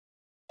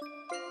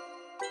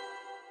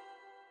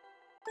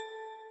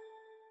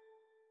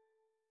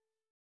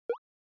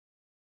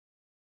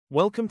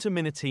Welcome to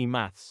Minity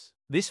Maths.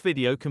 This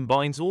video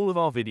combines all of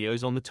our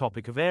videos on the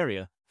topic of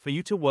area, for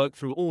you to work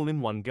through all in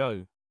one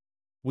go.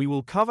 We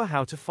will cover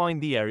how to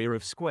find the area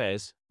of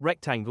squares,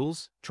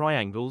 rectangles,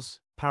 triangles,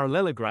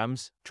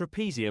 parallelograms,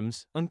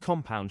 trapeziums, and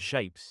compound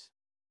shapes.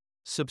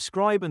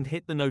 Subscribe and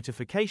hit the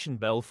notification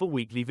bell for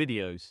weekly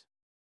videos.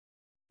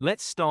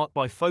 Let's start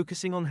by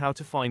focusing on how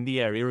to find the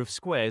area of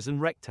squares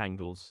and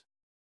rectangles.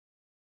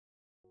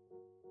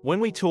 When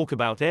we talk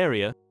about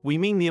area, we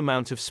mean the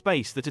amount of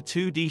space that a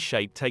 2D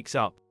shape takes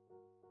up.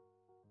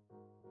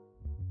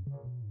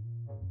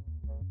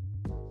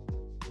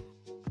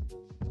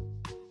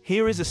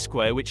 Here is a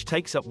square which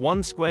takes up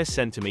 1 square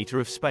centimeter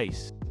of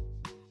space.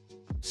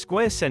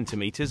 Square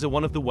centimeters are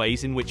one of the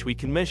ways in which we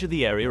can measure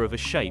the area of a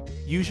shape,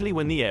 usually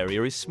when the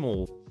area is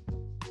small.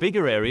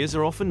 Bigger areas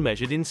are often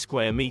measured in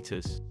square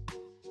meters.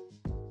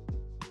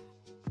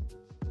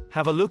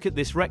 Have a look at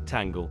this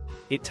rectangle.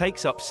 It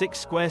takes up 6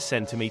 square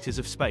centimeters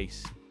of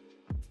space.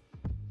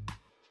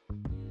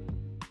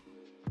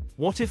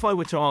 What if I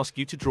were to ask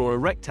you to draw a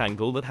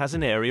rectangle that has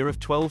an area of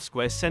 12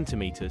 square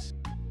centimeters?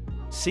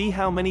 See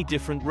how many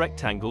different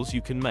rectangles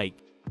you can make.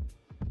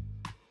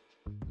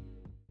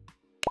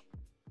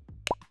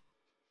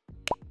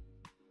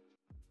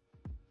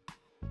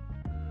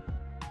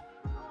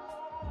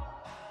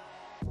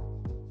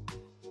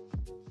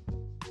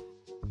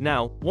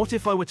 Now, what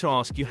if I were to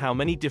ask you how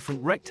many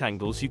different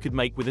rectangles you could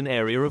make with an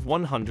area of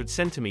 100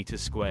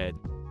 centimeters squared?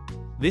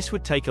 This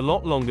would take a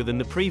lot longer than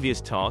the previous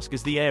task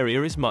as the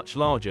area is much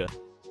larger.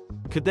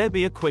 Could there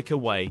be a quicker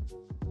way?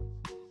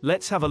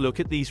 Let's have a look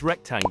at these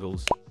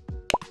rectangles.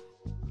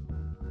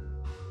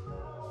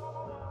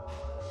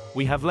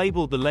 We have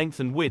labeled the length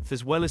and width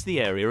as well as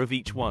the area of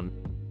each one.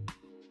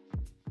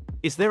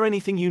 Is there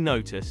anything you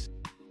notice?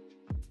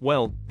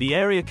 Well, the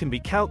area can be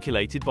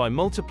calculated by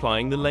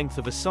multiplying the length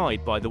of a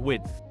side by the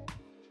width.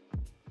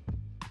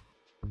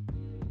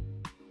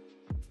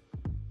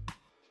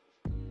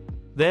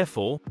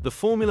 Therefore, the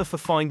formula for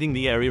finding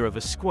the area of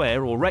a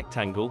square or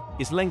rectangle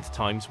is length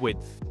times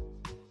width.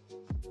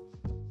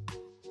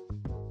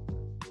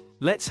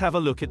 Let's have a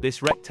look at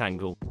this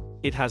rectangle.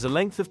 It has a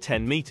length of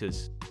 10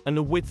 meters and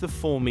a width of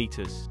 4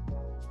 meters.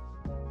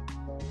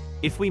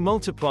 If we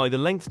multiply the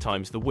length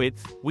times the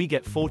width, we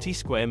get 40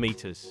 square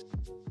meters.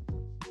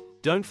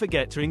 Don't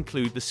forget to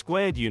include the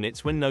squared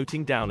units when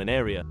noting down an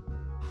area.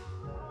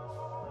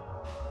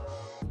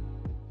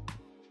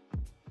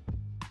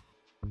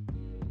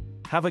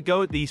 Have a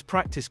go at these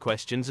practice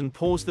questions and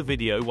pause the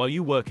video while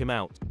you work them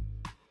out.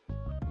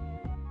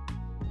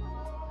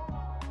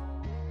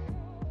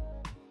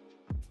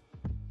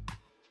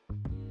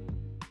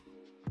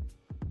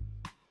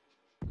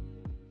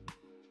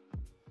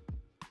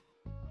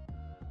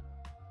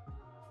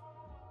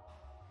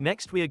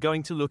 Next, we are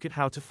going to look at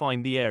how to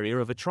find the area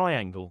of a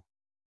triangle.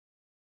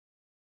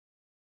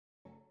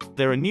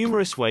 There are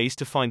numerous ways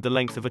to find the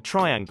length of a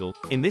triangle.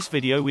 In this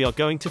video we are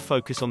going to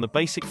focus on the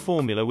basic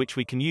formula which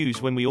we can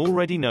use when we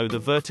already know the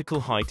vertical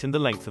height and the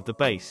length of the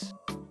base.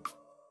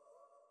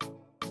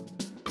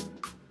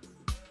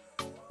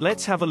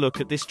 Let's have a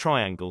look at this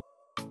triangle.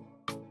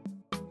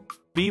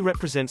 B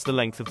represents the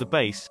length of the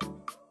base,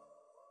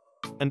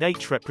 and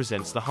H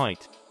represents the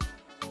height.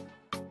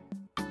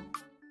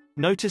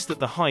 Notice that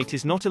the height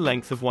is not a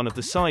length of one of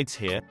the sides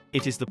here,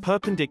 it is the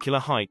perpendicular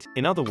height,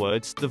 in other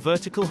words, the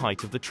vertical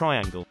height of the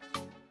triangle.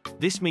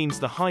 This means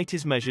the height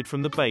is measured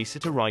from the base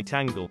at a right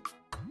angle.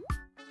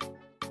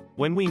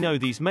 When we know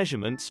these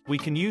measurements, we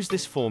can use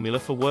this formula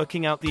for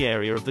working out the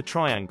area of the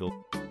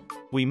triangle.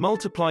 We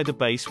multiply the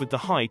base with the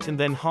height and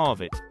then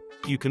halve it.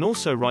 You can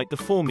also write the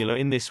formula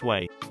in this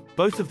way.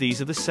 Both of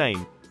these are the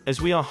same,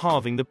 as we are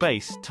halving the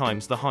base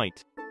times the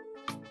height.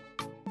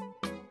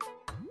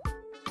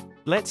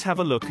 Let's have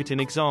a look at an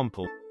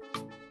example.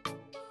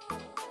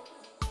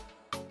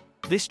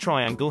 This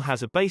triangle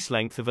has a base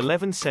length of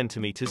 11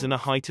 centimeters and a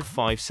height of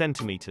 5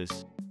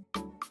 centimeters.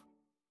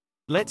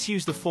 Let's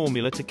use the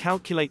formula to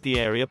calculate the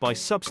area by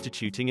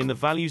substituting in the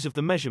values of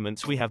the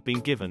measurements we have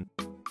been given.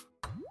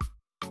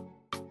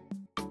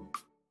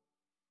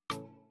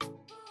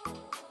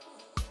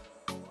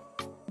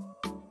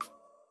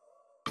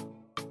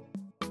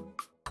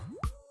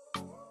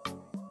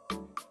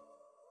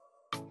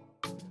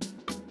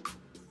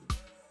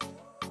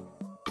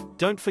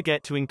 Don't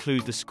forget to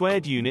include the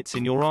squared units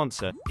in your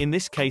answer, in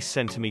this case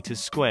centimeters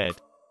squared.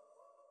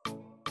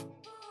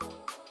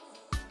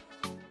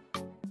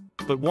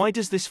 But why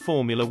does this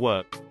formula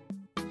work?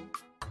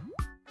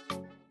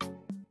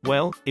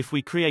 Well, if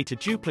we create a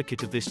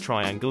duplicate of this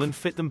triangle and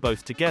fit them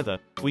both together,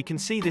 we can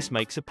see this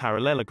makes a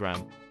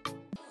parallelogram.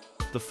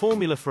 The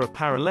formula for a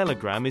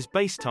parallelogram is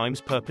base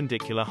times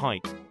perpendicular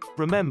height.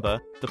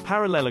 Remember, the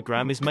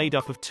parallelogram is made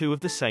up of two of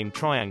the same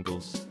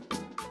triangles.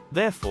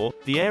 Therefore,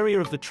 the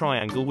area of the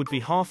triangle would be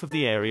half of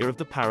the area of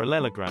the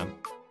parallelogram.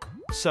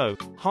 So,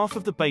 half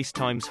of the base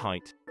times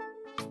height.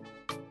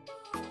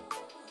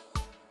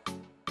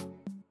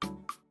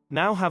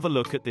 Now have a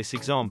look at this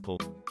example.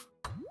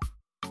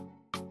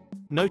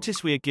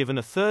 Notice we are given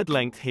a third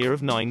length here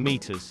of 9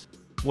 meters.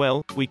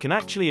 Well, we can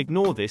actually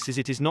ignore this as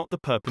it is not the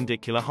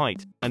perpendicular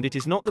height, and it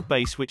is not the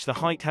base which the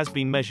height has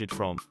been measured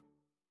from.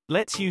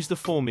 Let's use the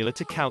formula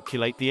to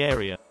calculate the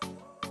area.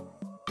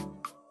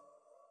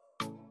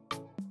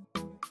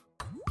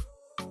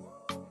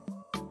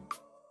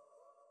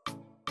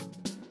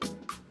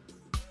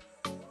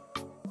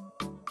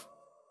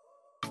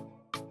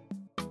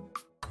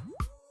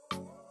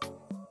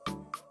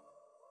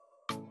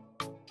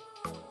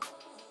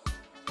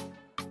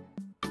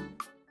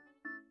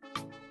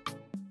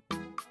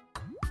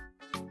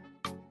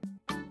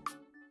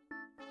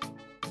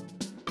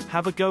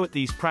 Have a go at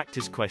these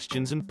practice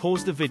questions and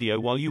pause the video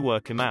while you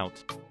work them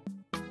out.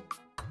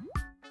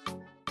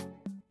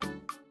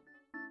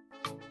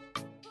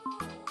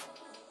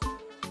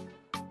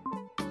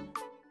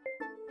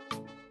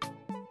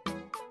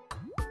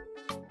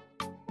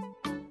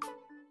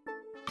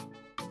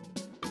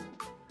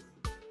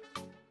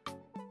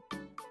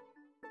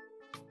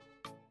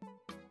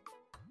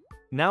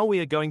 Now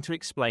we are going to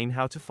explain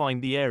how to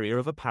find the area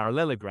of a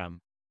parallelogram.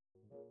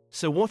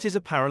 So what is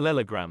a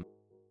parallelogram?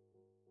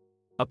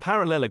 A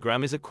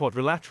parallelogram is a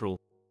quadrilateral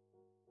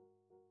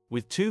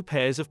with two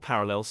pairs of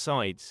parallel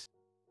sides.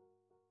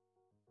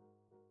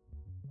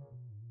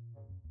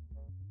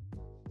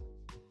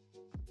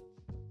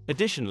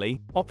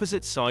 Additionally,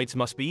 opposite sides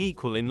must be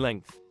equal in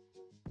length.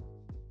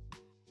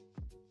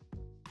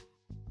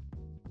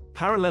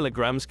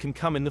 Parallelograms can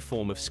come in the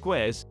form of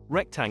squares,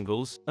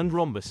 rectangles, and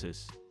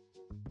rhombuses.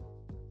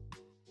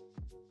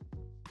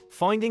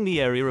 Finding the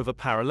area of a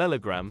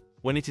parallelogram,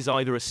 when it is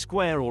either a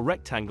square or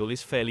rectangle,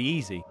 is fairly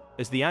easy,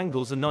 as the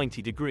angles are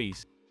 90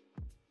 degrees.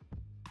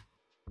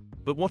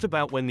 But what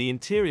about when the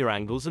interior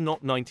angles are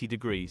not 90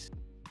 degrees?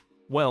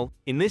 Well,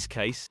 in this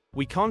case,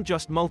 we can't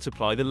just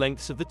multiply the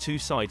lengths of the two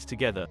sides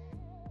together.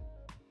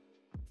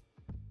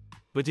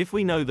 But if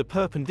we know the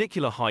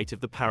perpendicular height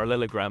of the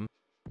parallelogram,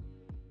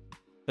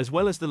 as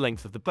well as the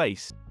length of the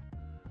base,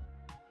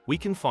 we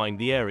can find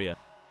the area.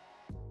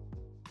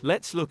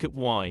 Let's look at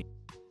why.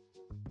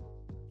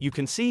 You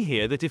can see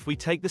here that if we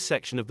take the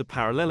section of the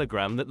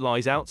parallelogram that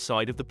lies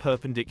outside of the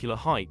perpendicular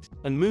height,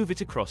 and move it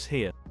across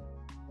here,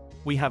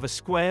 we have a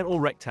square or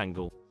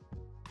rectangle.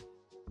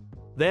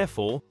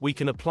 Therefore, we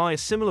can apply a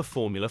similar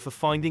formula for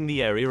finding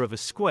the area of a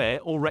square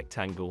or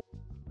rectangle.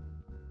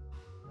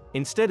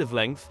 Instead of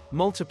length,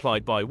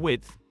 multiplied by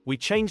width, we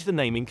change the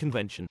naming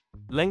convention.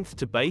 Length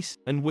to base,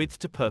 and width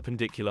to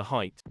perpendicular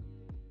height.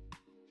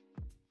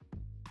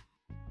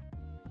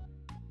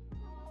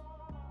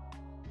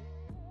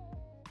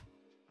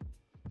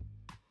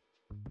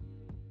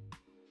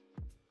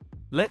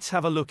 Let's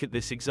have a look at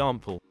this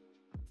example.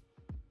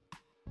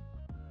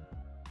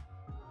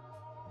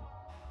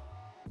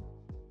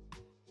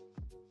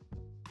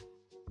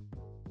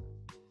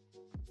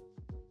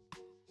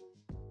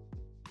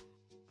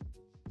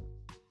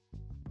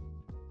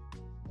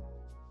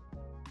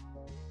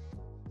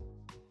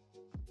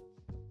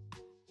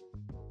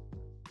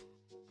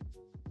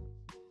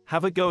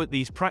 Have a go at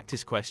these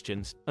practice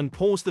questions, and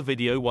pause the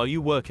video while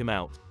you work them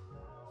out.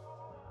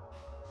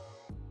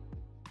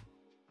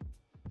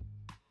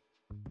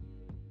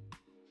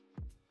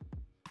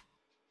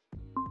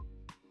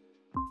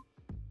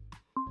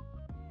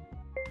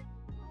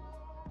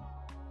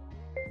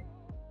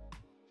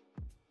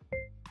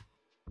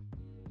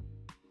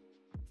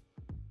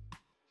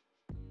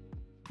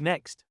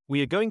 Next,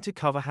 we are going to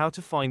cover how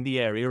to find the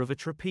area of a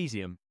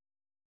trapezium.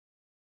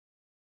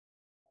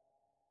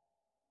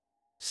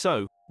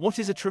 So, what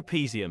is a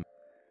trapezium?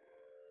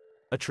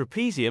 A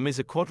trapezium is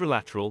a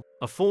quadrilateral,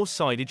 a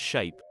four-sided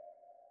shape,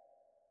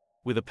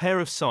 with a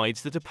pair of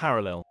sides that are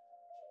parallel.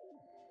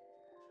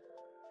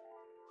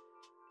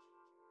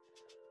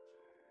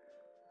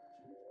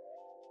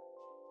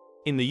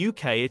 In the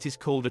UK it is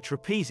called a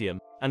trapezium,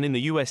 and in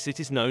the US it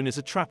is known as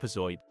a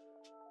trapezoid.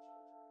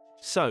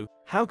 So,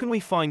 how can we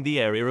find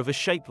the area of a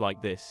shape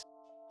like this?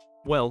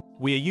 Well,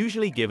 we are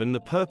usually given the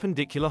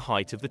perpendicular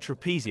height of the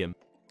trapezium,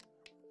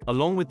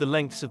 along with the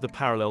lengths of the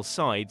parallel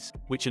sides,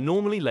 which are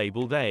normally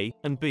labeled A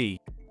and B.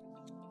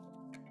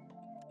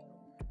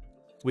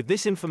 With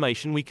this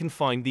information we can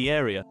find the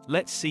area.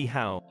 Let's see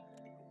how.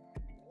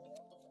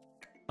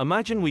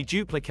 Imagine we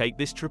duplicate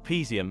this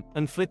trapezium,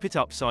 and flip it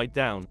upside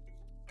down.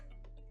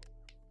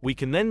 We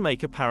can then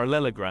make a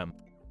parallelogram.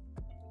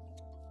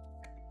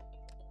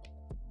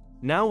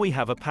 Now we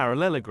have a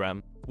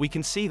parallelogram. We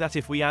can see that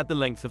if we add the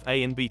length of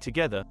A and B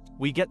together,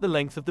 we get the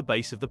length of the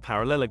base of the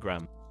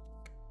parallelogram.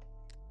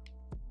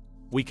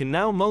 We can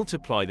now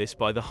multiply this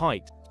by the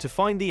height, to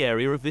find the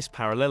area of this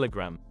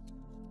parallelogram.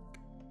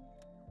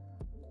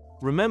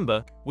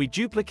 Remember, we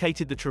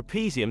duplicated the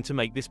trapezium to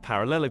make this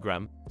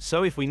parallelogram,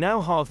 so if we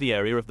now halve the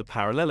area of the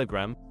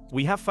parallelogram,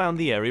 we have found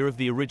the area of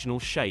the original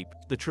shape,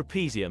 the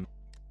trapezium.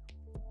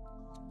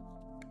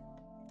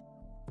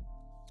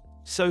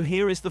 So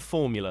here is the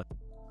formula.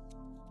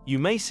 You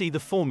may see the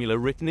formula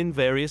written in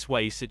various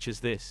ways such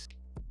as this.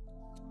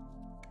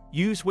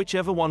 Use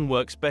whichever one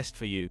works best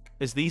for you,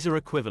 as these are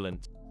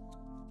equivalent.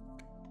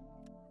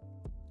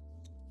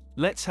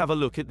 Let's have a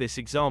look at this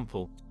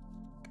example.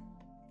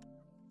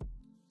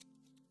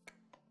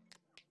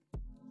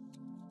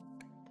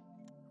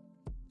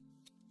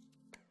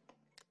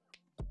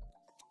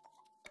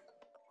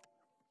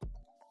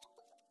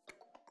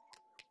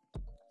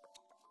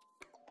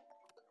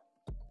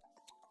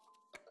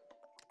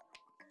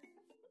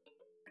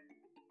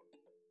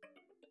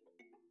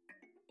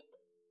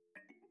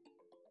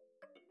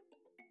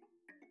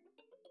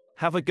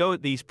 Have a go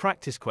at these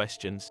practice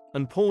questions,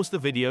 and pause the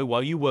video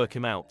while you work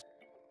them out.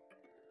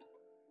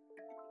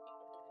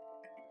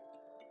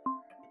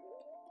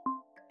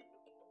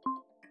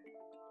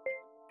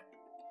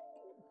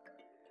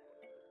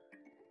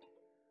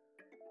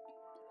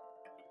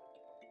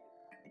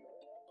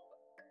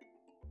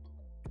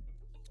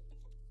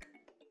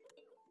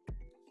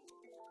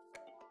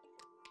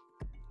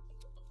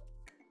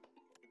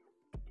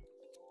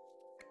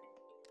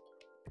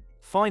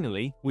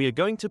 Finally, we are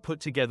going to put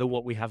together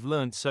what we have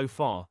learned so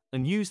far,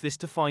 and use this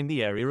to find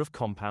the area of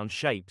compound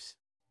shapes.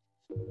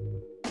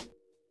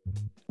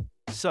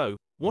 So,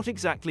 what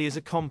exactly is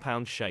a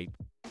compound shape?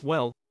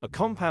 Well, a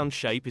compound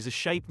shape is a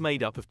shape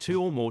made up of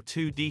two or more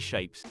 2D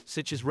shapes,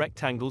 such as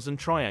rectangles and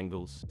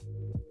triangles.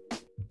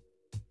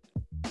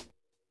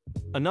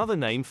 Another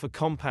name for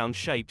compound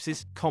shapes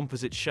is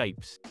composite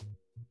shapes.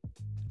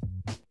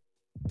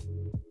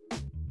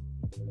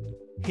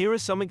 Here are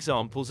some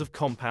examples of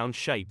compound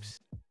shapes.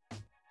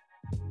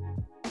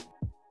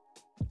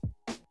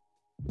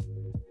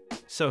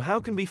 So how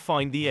can we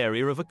find the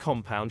area of a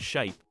compound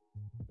shape?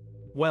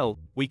 Well,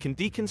 we can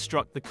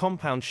deconstruct the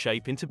compound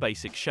shape into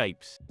basic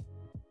shapes.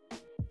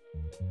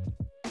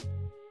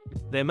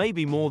 There may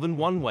be more than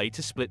one way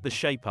to split the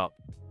shape up.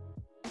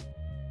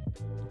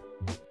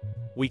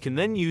 We can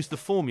then use the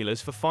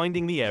formulas for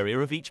finding the area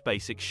of each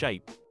basic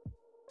shape.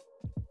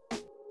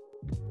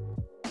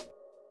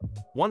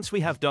 Once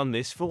we have done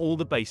this for all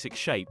the basic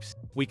shapes,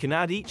 we can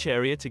add each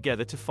area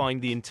together to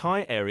find the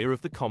entire area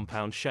of the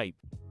compound shape.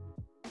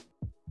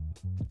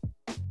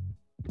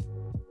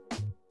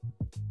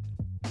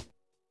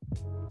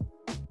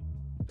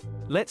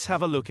 Let's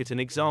have a look at an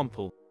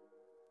example.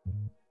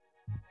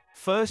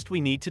 First,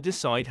 we need to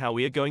decide how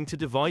we are going to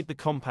divide the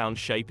compound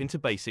shape into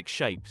basic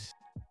shapes.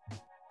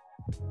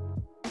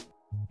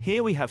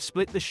 Here we have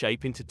split the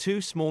shape into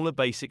two smaller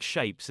basic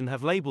shapes and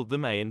have labeled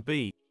them A and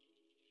B.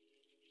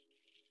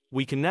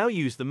 We can now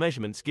use the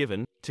measurements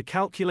given to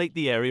calculate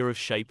the area of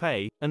shape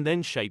A and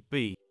then shape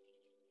B.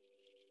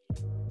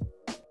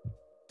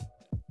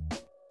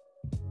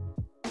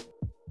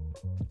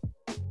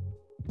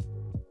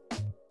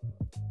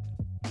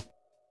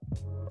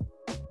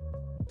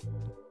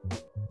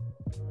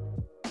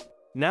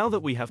 Now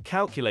that we have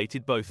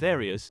calculated both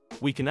areas,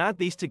 we can add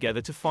these together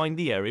to find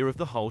the area of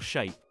the whole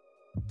shape.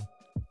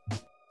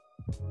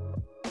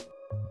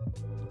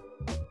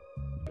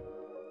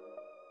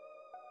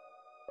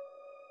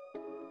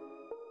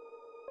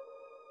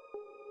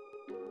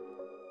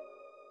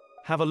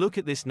 Have a look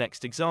at this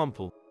next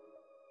example.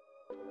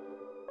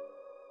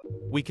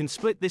 We can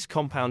split this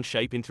compound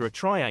shape into a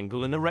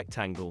triangle and a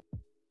rectangle.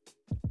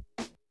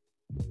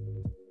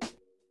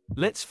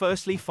 Let's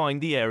firstly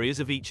find the areas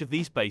of each of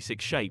these basic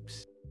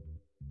shapes.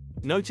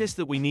 Notice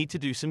that we need to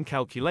do some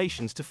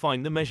calculations to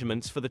find the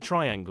measurements for the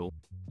triangle.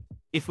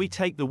 If we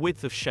take the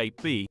width of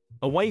shape B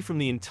away from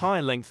the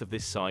entire length of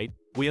this side,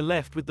 we are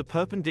left with the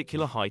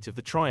perpendicular height of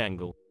the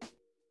triangle.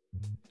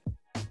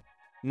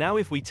 Now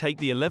if we take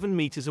the 11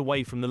 meters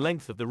away from the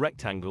length of the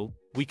rectangle,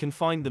 we can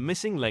find the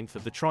missing length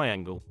of the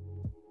triangle.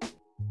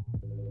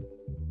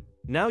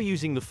 Now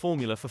using the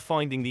formula for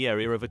finding the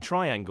area of a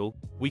triangle,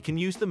 we can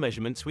use the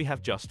measurements we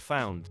have just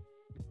found.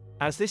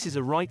 As this is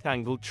a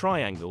right-angled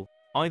triangle,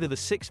 either the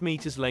 6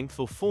 meters length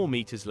or 4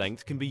 meters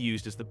length can be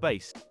used as the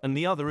base, and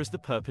the other as the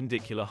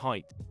perpendicular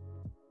height.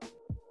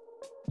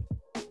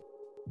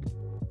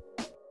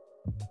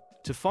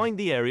 To find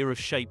the area of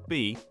shape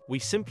B, we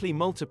simply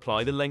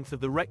multiply the length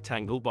of the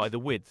rectangle by the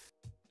width.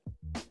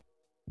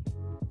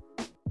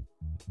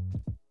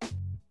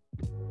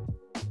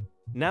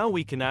 Now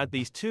we can add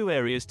these two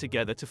areas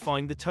together to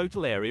find the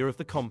total area of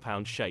the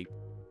compound shape.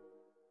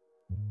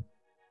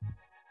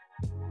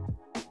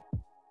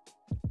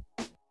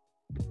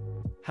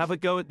 Have a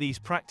go at these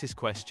practice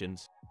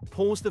questions.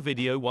 Pause the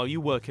video while you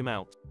work them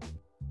out.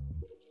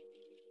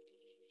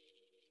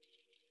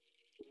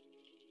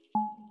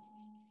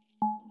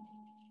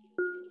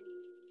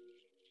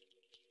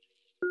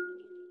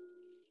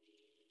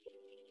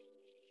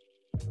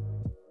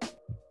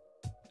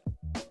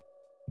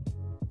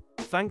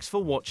 Thanks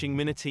for watching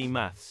Minity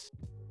Maths.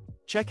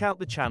 Check out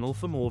the channel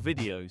for more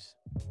videos.